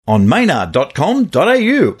on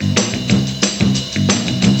maynard.com.au.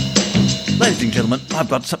 Ladies and gentlemen, I've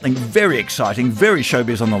got something very exciting, very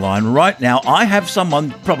showbiz on the line right now. I have someone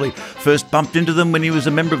probably first bumped into them when he was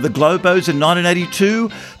a member of the Globos in 1982.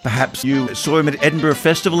 Perhaps you saw him at Edinburgh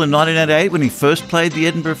Festival in 1988 when he first played the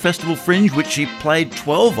Edinburgh Festival Fringe, which he played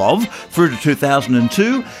 12 of through to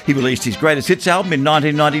 2002. He released his greatest hits album in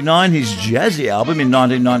 1999, his jazzy album in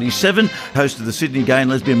 1997, hosted the Sydney Gay and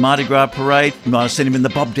Lesbian Mardi Gras Parade. You might have seen him in the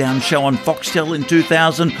Bob Down Show on Foxtel in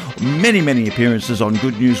 2000. Many appearances on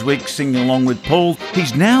Good News Week, singing along with Paul.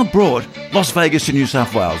 He's now brought Las Vegas to New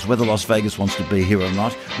South Wales, whether Las Vegas wants to be here or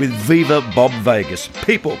not, with Viva Bob Vegas.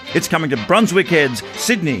 People, it's coming to Brunswick Heads,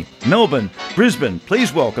 Sydney, Melbourne, Brisbane.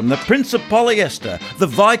 Please welcome the Prince of Polyester, the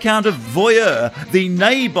Viscount of Voyeur, the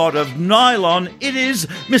Nabob of Nylon. It is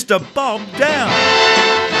Mr. Bob Down.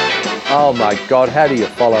 Oh my God, how do you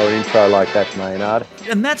follow an intro like that, Maynard?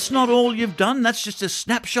 And that's not all you've done, that's just a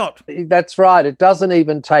snapshot. That's right. It doesn't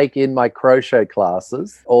even take in my crochet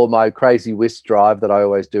classes or my crazy whisk drive that I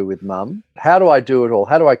always do with Mum. How do I do it all?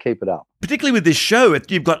 How do I keep it up? Particularly with this show,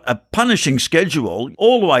 you've got a punishing schedule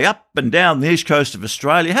all the way up and down the east coast of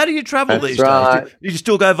Australia. How do you travel these days? Do you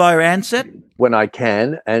still go via Ansett? When I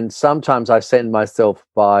can, and sometimes I send myself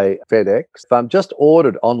by FedEx. If I'm just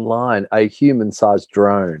ordered online a human-sized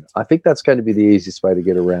drone, I think that's going to be the easiest way to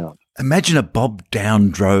get around. Imagine a Bob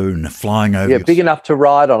Down drone flying over. Yeah, big enough to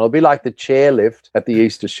ride on. It'll be like the chairlift at the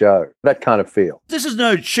Easter show. That kind of feel. This is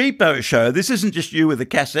no cheapo show. This isn't just you with a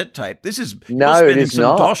cassette tape. This is no, it is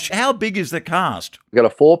not. Dosh. How big is the cast? We've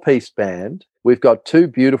got a 4-piece band. We've got 2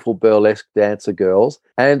 beautiful burlesque dancer girls,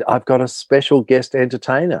 and I've got a special guest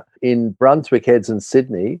entertainer in Brunswick Heads in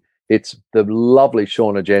Sydney. It's the lovely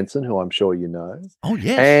Shauna Jensen, who I'm sure you know. Oh,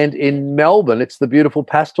 yes. And in Melbourne, it's the beautiful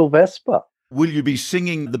Pastel Vespa. Will you be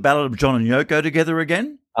singing the Ballad of John and Yoko together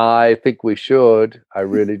again? I think we should. I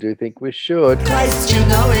really do think we should. Christ, you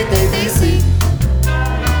know it, ABC.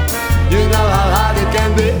 You know how hard it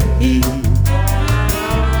can be.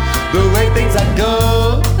 The way things are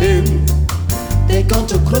going, they're going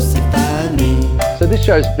to crucify me. So this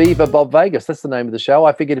show's Viva Bob Vegas. That's the name of the show.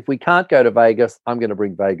 I figured if we can't go to Vegas, I'm going to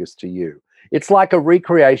bring Vegas to you. It's like a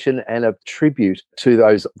recreation and a tribute to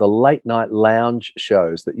the late night lounge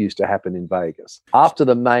shows that used to happen in Vegas. After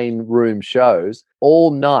the main room shows,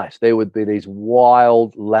 all night there would be these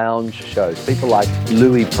wild lounge shows. People like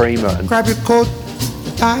Louis Prima. And grab your coat,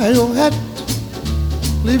 tie your hat,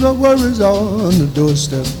 leave your worries on the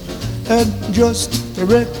doorstep, and just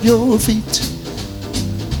direct your feet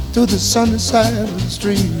to the sunny side of the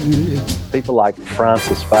street. People like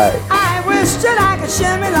Frances Faye. I wish that I could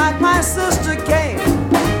shimmy like my sister Kate.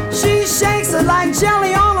 She shakes it like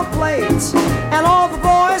jelly on a plate. And all the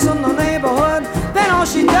boys in the neighborhood, they know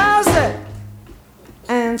she does it.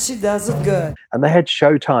 And she does it good. And they had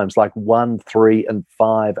show times like 1, 3, and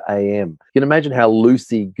 5 a.m. You can imagine how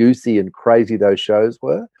loosey-goosey and crazy those shows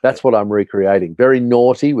were? That's what I'm recreating. Very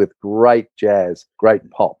naughty with great jazz, great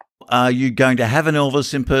pop. Are you going to have an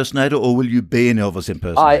Elvis impersonator, or will you be an Elvis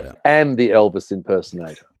impersonator? I am the Elvis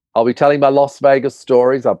impersonator. I'll be telling my Las Vegas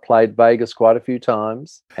stories. I've played Vegas quite a few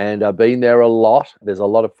times, and I've been there a lot. There's a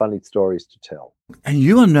lot of funny stories to tell. And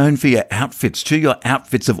you are known for your outfits too. Your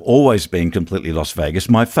outfits have always been completely Las Vegas.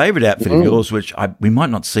 My favourite outfit of yours, which we might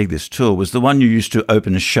not see this tour, was the one you used to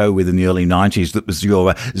open a show with in the early 90s that was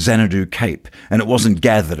your Xanadu cape. And it wasn't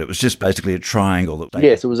gathered. It was just basically a triangle.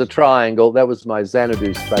 Yes, it was a triangle. That was my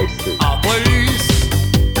Xanadu spacesuit. A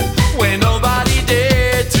place where nobody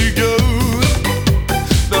dared to go.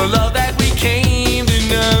 The love that we came to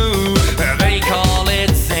know, they call it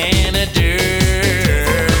Xanadu.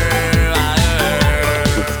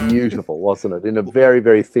 Beautiful, wasn't it? In a very,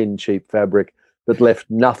 very thin, cheap fabric that left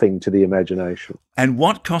nothing to the imagination. And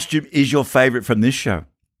what costume is your favourite from this show?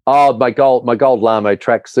 Oh, my gold lame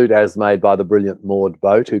tracksuit, as made by the brilliant Maud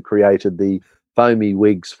Boat, who created the foamy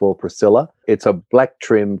wigs for Priscilla. It's a black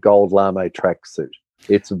trim gold lame tracksuit.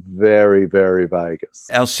 It's very, very Vegas.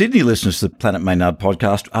 Our Sydney listeners to the Planet Maynard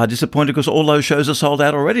podcast are disappointed because all those shows are sold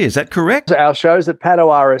out already. Is that correct? Our shows at Pato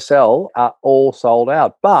RSL are all sold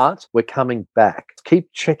out, but we're coming back.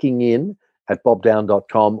 Keep checking in at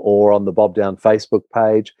bobdown.com or on the Bob Down Facebook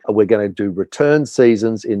page. We're going to do return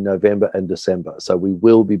seasons in November and December, so we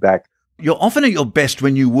will be back. You're often at your best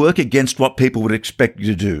when you work against what people would expect you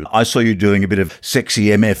to do. I saw you doing a bit of Sexy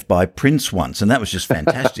MF by Prince once, and that was just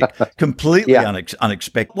fantastic. Completely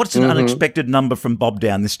unexpected. What's an unexpected number from Bob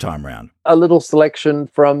Down this time round? A little selection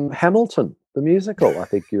from Hamilton, the musical. I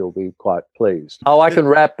think you'll be quite pleased. Oh, I can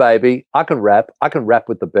rap, baby. I can rap. I can rap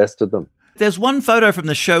with the best of them. There's one photo from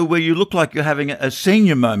the show where you look like you're having a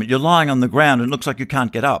senior moment. You're lying on the ground and it looks like you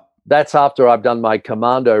can't get up. That's after I've done my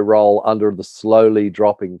commando roll under the slowly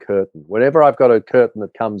dropping curtain. Whenever I've got a curtain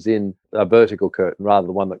that comes in, a vertical curtain rather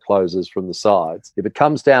than one that closes from the sides, if it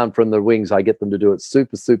comes down from the wings, I get them to do it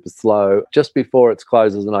super, super slow just before it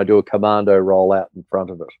closes, and I do a commando roll out in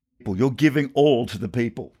front of it. You're giving all to the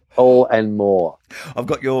people. All and more. I've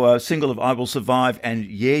got your single of I Will Survive and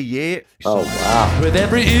Yeah, Yeah. Oh, wow. With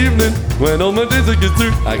every evening, when all my days are get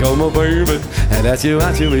through, I call my baby and ask you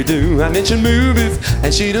how we do. I mention movies,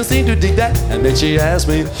 and she don't seem to dig that. And then she asks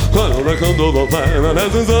me, why don't I come to the time and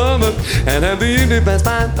have some summer and have the evening pass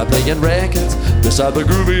by? I'm playing records beside the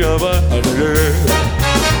groovy of a yeah.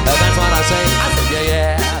 That's what I say, yeah,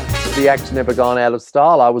 yeah. The act's never gone out of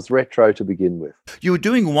style. I was retro to begin with. You were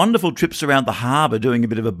doing wonderful trips around the harbour, doing a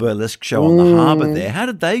bit of a burlesque show on the harbour there. How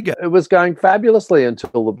did they go? It was going fabulously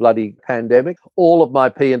until the bloody pandemic. All of my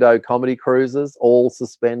P&O comedy cruises, all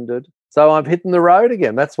suspended. So I'm hitting the road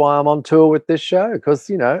again. That's why I'm on tour with this show, because,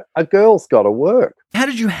 you know, a girl's got to work. How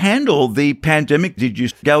did you handle the pandemic? Did you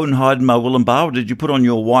go and hide in Murwillumbah, or did you put on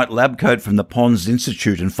your white lab coat from the Ponds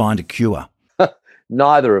Institute and find a cure?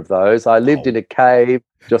 Neither of those. I lived in a cave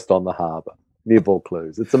just on the harbour near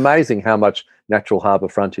Vaucluse. It's amazing how much natural harbour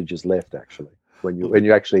frontage is left, actually, when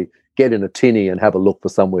you actually get in a tinny and have a look for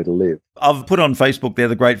somewhere to live. I've put on Facebook there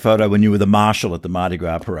the great photo when you were the marshal at the Mardi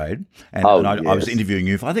Gras parade. And, I was interviewing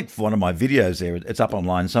you, I think, for one of my videos there. It's up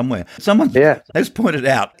online somewhere. Someone has pointed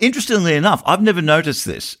out, interestingly enough, I've never noticed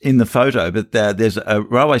this in the photo, but there's a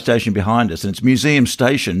railway station behind us and it's Museum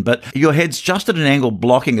Station, but your head's just at an angle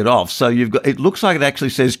blocking it off. So it looks like it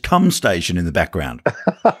actually says Cum Station in the background.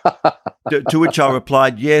 To which I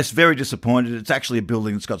replied, yes, very disappointed. It's actually a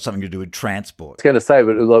building that's got something to do with transport. I was going to say,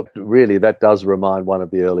 but look, really, that does remind one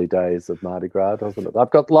of the early days of Mardi Gras, doesn't it?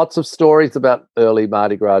 I've got lots of stories about early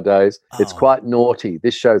Mardi Gras days. It's quite naughty.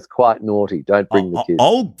 This show's quite naughty. Don't bring the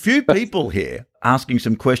kids. Few people here asking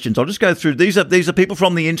some questions. I'll just go through. These are people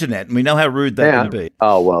from the internet, and we know how rude they can be.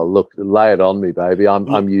 Oh, well, look, lay it on me, baby.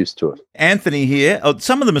 I'm used to it. Anthony here,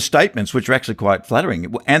 some of them are statements which are actually quite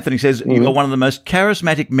flattering. Anthony says, you are one of the most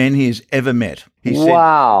charismatic men he has ever met. He said,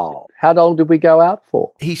 wow. How long did we go out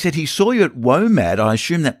for? He said he saw you at WOMAD. I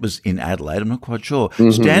assume that was in Adelaide. I'm not quite sure.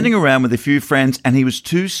 Standing around with a few friends, and he was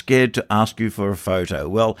too scared to ask you for a photo.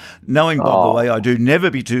 Well, knowing Bob the way I do, never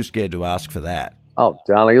be too scared to ask for that. Oh,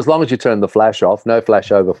 darling, as long as you turn the flash off, no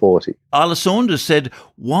flash over 40. Isla Saunders said,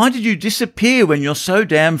 why did you disappear when you're so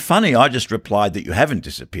damn funny? I just replied that you haven't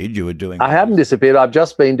disappeared. You were doing... I haven't disappeared. I've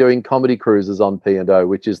just been doing comedy cruises on P&O,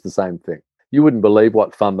 which is the same thing. You wouldn't believe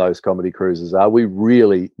what fun those comedy cruises are. We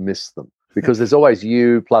really miss them because there's always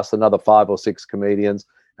you plus another 5 or 6 comedians,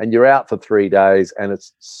 and you're out for 3 days, and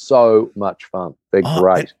it's so much fun. They're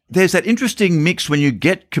great. There's that interesting mix when you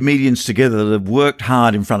get comedians together that have worked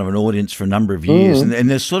hard in front of an audience for a number of years, and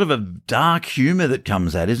there's sort of a dark humour that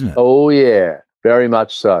comes out, isn't it? Oh, yeah, very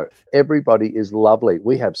much so. Everybody is lovely.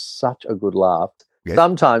 We have such a good laugh. Yes.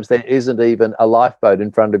 Sometimes there isn't even a lifeboat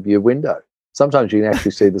in front of your window. Sometimes you can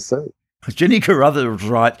actually see the sea. Jenny Carruthers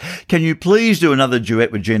right. Can you please do another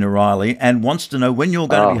duet with Gina Riley, and wants to know when you're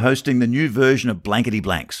going to be hosting the new version of Blankety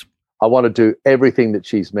Blanks? I want to do everything that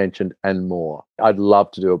she's mentioned and more. I'd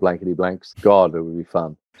love to do a Blankety Blanks. God, it would be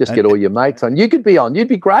fun. Just get all your mates on. You could be on. You'd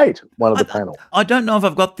be great, one of the panel. I don't know if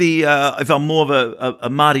I've got if I'm more of a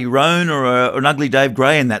Marty Roan or an Ugly Dave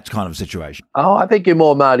Gray in that kind of situation. Oh, I think you're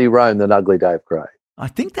more Marty Roan than Ugly Dave Gray. I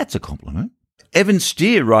think that's a compliment. Evan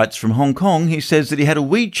Steer writes from Hong Kong. He says that he had a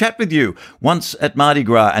wee chat with you once at Mardi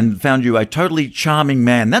Gras and found you a totally charming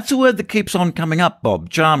man. That's a word that keeps on coming up, Bob,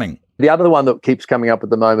 charming. The other one that keeps coming up at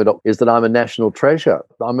the moment is that I'm a national treasure.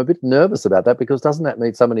 I'm a bit nervous about that because doesn't that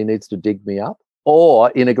mean somebody needs to dig me up?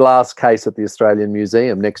 Or in a glass case at the Australian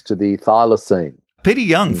Museum next to the thylacine. Peter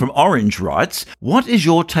Young from Orange writes, what is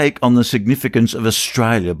your take on the significance of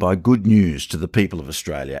Australia by Good News to the people of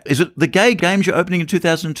Australia? Is it the Gay Games you're opening in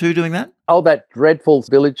 2002 doing that? Oh, that dreadful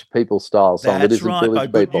Village People style song. That's right,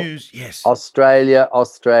 Village by People. Good News, yes. Australia,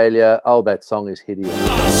 Australia. Oh, that song is hideous.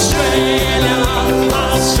 Australia,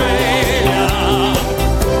 Australia,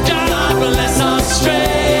 God bless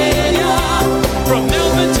Australia, from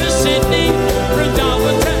Melbourne to Sydney, from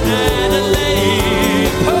Darwin to Adelaide,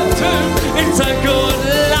 it's a good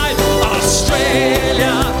life,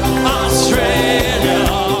 Australia,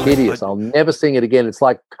 Australia. Hideous. I'll never sing it again. It's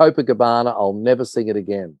like Copacabana. I'll never sing it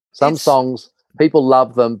again. Some songs, people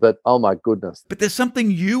love them, but oh my goodness. But there's something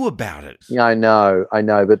new about it. Yeah, I know.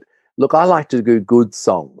 But look, I like to do good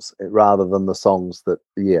songs rather than the songs that,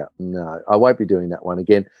 no, I won't be doing that one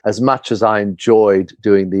again as much as I enjoyed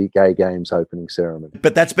doing the Gay Games opening ceremony.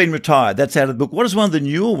 But that's been retired. That's out of the book. What is one of the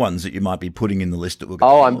newer ones that you might be putting in the list that we're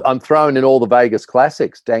going to I'm throwing in all the Vegas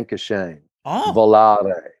classics, Dankeschön,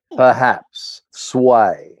 Volare, Perhaps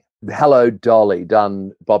Sway. Hello, Dolly,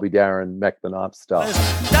 done Bobby Darin, Mac the Knife style.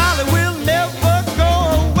 Dolly will never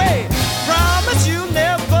go away. Promise you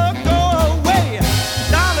never go away.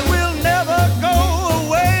 Dolly will never go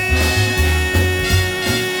away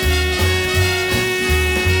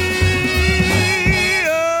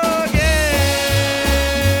again.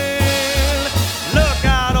 Look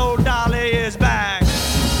out, old Dolly is back.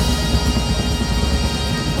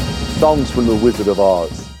 Songs from The Wizard of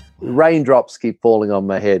Oz. Raindrops keep falling on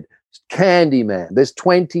my head. Candyman. There's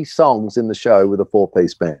 20 songs in the show with a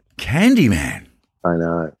 4-piece band. Candyman. I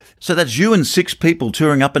know. So that's you and 6 people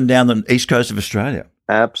touring up and down the east coast of Australia.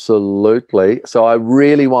 Absolutely. So I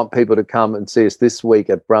really want people to come and see us this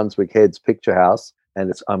week at Brunswick Heads Picture House.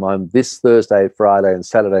 And I'm on this Thursday, Friday and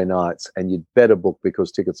Saturday nights. And you'd better book because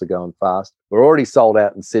tickets are going fast. We're already sold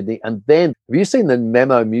out in Sydney. And then, have you seen the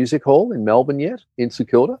Memo Music Hall in Melbourne yet, in St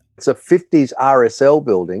Kilda? It's a 50s RSL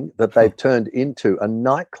building that they've turned into a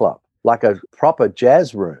nightclub, like a proper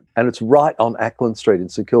jazz room. And it's right on Ackland Street in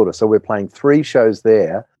St Kilda. So we're playing 3 shows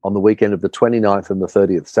there on the weekend of the 29th and the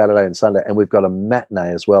 30th, Saturday and Sunday. And we've got a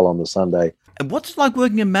matinee as well on the Sunday. And what's it like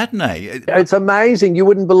working a matinee? It's amazing. You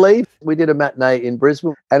wouldn't believe. We did a matinee in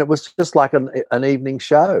Brisbane and it was just like an evening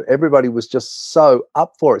show. Everybody was just so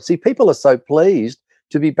up for it. See, people are so pleased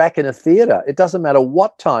to be back in a theatre. It doesn't matter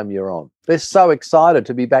what time you're on. They're so excited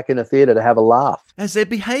to be back in a theatre to have a laugh. Has their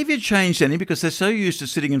behaviour changed any because they're so used to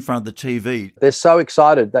sitting in front of the TV? They're so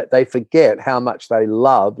excited that they forget how much they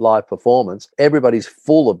love live performance. Everybody's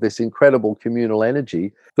full of this incredible communal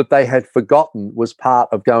energy that they had forgotten was part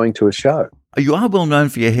of going to a show. You are well known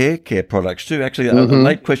for your hair care products too. Actually, a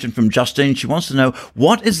late question from Justine. She wants to know,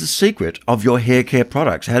 what is the secret of your hair care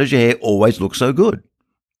products? How does your hair always look so good?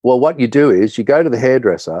 Well, what you do is you go to the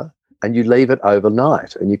hairdresser and you leave it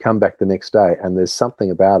overnight and you come back the next day and there's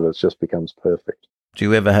something about it that just becomes perfect. Do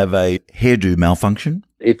you ever have a hairdo malfunction?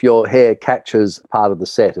 If your hair catches part of the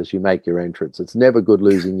set as you make your entrance, it's never good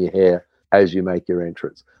losing your hair as you make your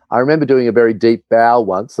entrance. I remember doing a very deep bow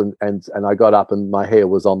once and I got up and my hair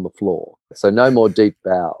was on the floor. So no more deep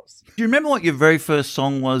bows. Do you remember what your very first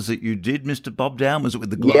song was that you did, Mr. Bob Down? Was it with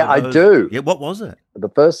the Globos? Yeah, I do. Yeah, what was it? The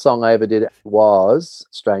first song I ever did was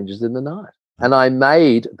Strangers in the Night. And I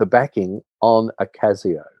made the backing on a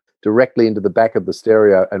Casio directly into the back of the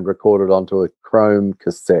stereo and recorded onto a chrome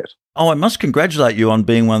cassette. Oh, I must congratulate you on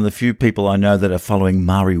being one of the few people I know that are following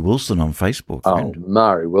Mari Wilson on Facebook. Friend. Oh,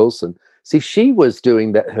 Mari Wilson. See, she was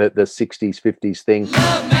doing the 60s, 50s thing.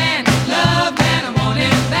 Love man, I want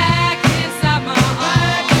it back inside my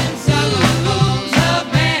arms. Love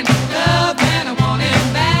man, I want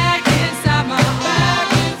it back inside my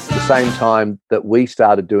arms. The same time that we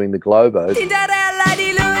started doing the Globos. Cinderella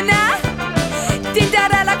di luna,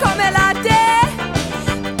 Cinderella come latte,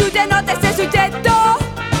 tutte notte sei sul tetto,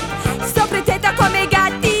 sopra il tetto come i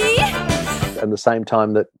gatti. And the same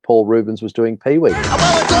time that Paul Rubens was doing Pee-wee.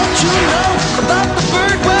 Well, don't you know about the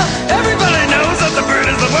bird? Well, everybody knows that the bird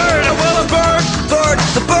is the word. Well, a bird,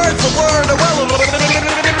 the bird's the word. Well,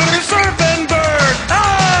 surfing bird.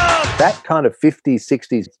 Ah! That kind of 50s,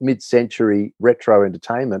 60s, mid-century retro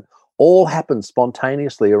entertainment all happened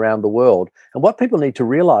spontaneously around the world. And what people need to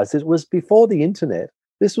realize is it was before the internet.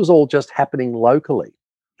 This was all just happening locally.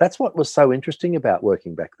 That's what was so interesting about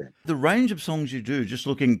working back then. The range of songs you do, just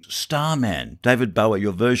looking Starman, David Bowie,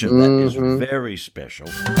 your version, that is very special.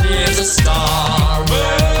 There's a star waiting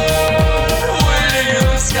in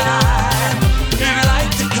the sky. If you like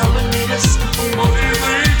to come and meet us, what do you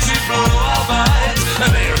think she'd blow our minds?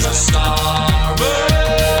 And there's a star waiting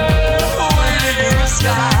in the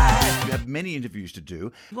sky. You have many interviews to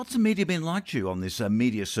do. What's the media been like to you on this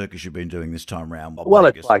media circus you've been doing this time around? Bob Well,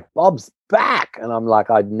 Vegas? it's like, Bob's back. And I'm like,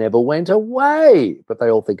 I never went away. But they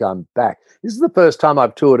all think I'm back. This is the first time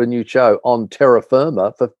I've toured a new show on terra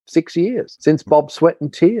firma for 6 years, since Bob Sweat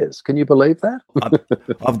and Tears. Can you believe that?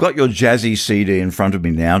 I've got your jazzy CD in front of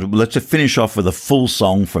me now. Let's finish off with a full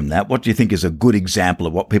song from that. What do you think is a good example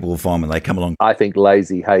of what people will find when they come along? I think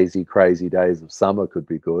Lazy, Hazy, Crazy Days of Summer could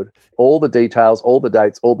be good. All the details, all the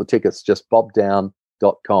dates, all the tickets, just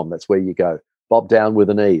bobdown.com. That's where you go. Bob Down with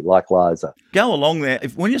an E, like Liza. Go along there.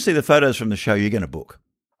 When you see the photos from the show, you're going to book.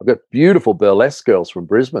 I've got beautiful burlesque girls from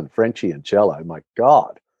Brisbane, Frenchie and Cello. My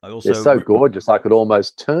God, they're so gorgeous. I could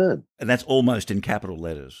almost turn. And that's almost in capital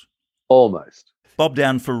letters. Almost. Bob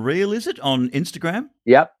Down for real, is it, on Instagram?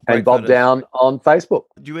 Yep, Great and Bob photos. Down on Facebook.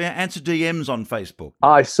 Do you answer DMs on Facebook?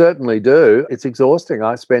 I certainly do. It's exhausting.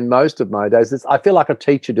 I spend most of my days. I feel like a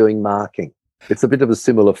teacher doing marking. It's a bit of a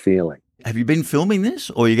similar feeling. Have you been filming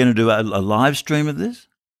this, or are you going to do a live stream of this?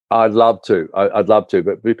 I'd love to. I'd love to.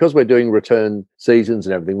 But because we're doing return seasons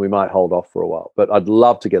and everything, we might hold off for a while. But I'd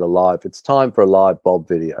love to get a live. It's time for a live Bob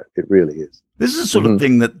video. It really is. This is the sort of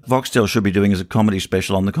thing that Voxtel should be doing as a comedy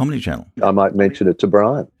special on the Comedy Channel. I might mention it to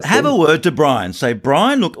Brian. Have a word to Brian. Say,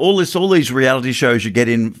 Brian, look, all these reality shows you get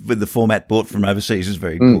in with the format bought from overseas is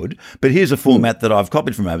very good. But here's a format that I've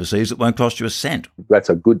copied from overseas that won't cost you a cent. That's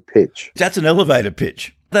a good pitch. That's an elevator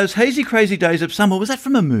pitch. Those Hazy Crazy Days of Summer, was that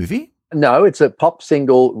from a movie? No, it's a pop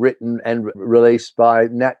single written and released by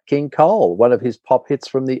Nat King Cole, one of his pop hits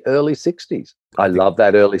from the early 60s. I love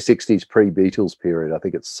that early 60s pre-Beatles period. I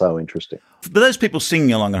think it's so interesting. For those people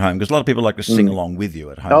singing along at home, because a lot of people like to sing along with you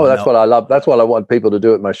at home. Oh, that's what I love. That's what I want people to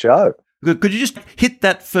do at my show. Could you just hit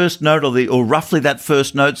that first note or roughly that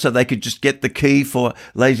first note so they could just get the key for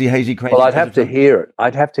Lazy Hazy Crazy? Well, I'd have to hear it.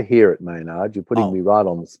 I'd have to hear it, Maynard. You're putting me right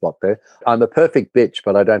on the spot there. I'm a perfect bitch,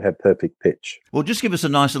 but I don't have perfect pitch. Well, just give us a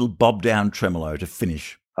nice little bob down tremolo to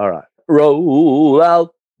finish. All right. Roll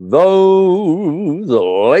out those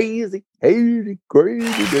lazy, hazy,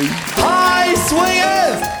 crazy days. Hi,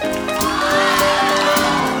 swingers!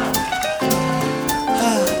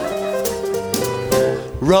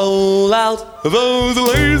 Roll out those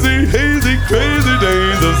lazy, hazy, crazy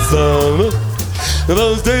days of summer.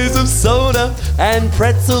 Those days of soda and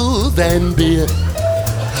pretzels and beer.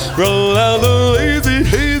 Roll out the lazy,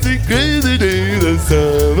 hazy, crazy days of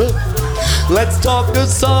summer. Let's talk of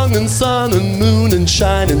song and sun and moon and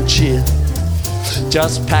shine and cheer.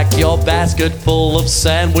 Just pack your basket full of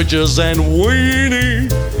sandwiches and weenie.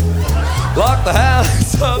 Lock the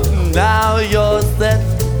house up, now you're set.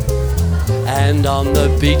 And on the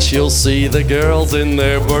beach you'll see the girls in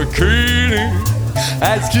their bikini.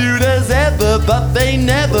 As cute as ever, but they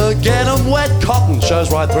never get 'em wet. Cotton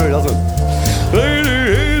shows right through, doesn't it?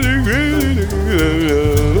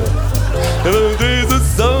 Those days of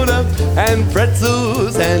soda and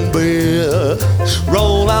pretzels and beer.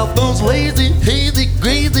 Roll out those lazy, hazy,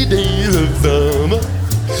 crazy days of summer.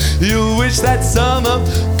 You wish that summer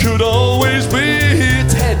could always be.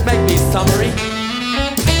 Ted, make me summary.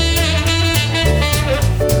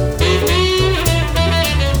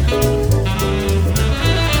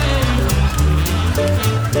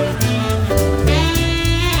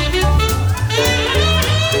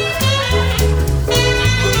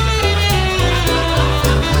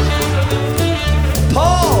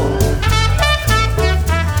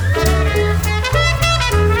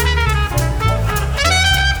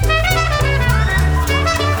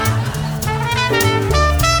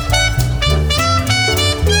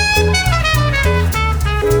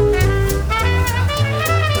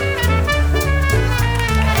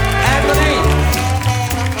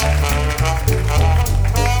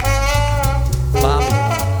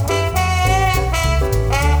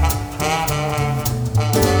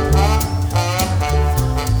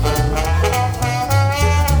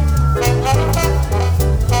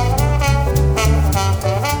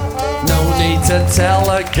 Tell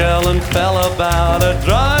a girl and fella about a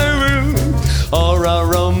drive-in or a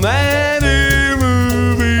romantic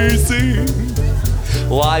movie scene.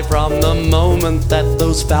 Why, from the moment that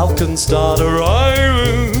those falcons start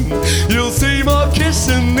arriving, you'll see more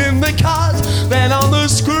kissing in the cars than on the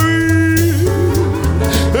screen.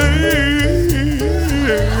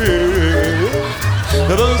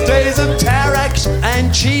 Those days of Tarex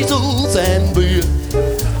and Cheezels and beer.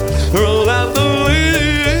 Roll out the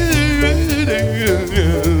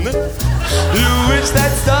you wish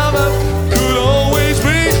that summer could always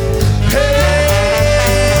be. Hey,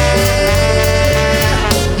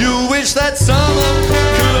 you wish that summer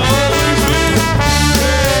could always be.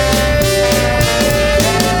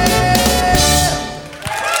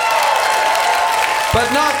 Hey, but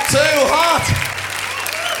not too hot.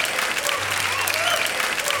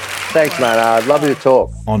 Thanks, Maynard. Lovely to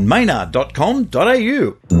talk. On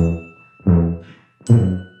maynard.com.au.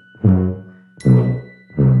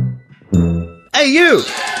 Hey, you!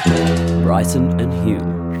 Bryson and Hugh.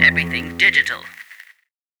 Everything digital.